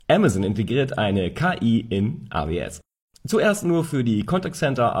Amazon integriert eine KI in AWS. Zuerst nur für die Contact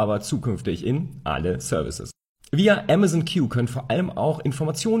Center, aber zukünftig in alle Services. Via Amazon Q können vor allem auch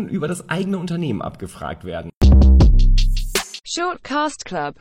Informationen über das eigene Unternehmen abgefragt werden. Shortcast Club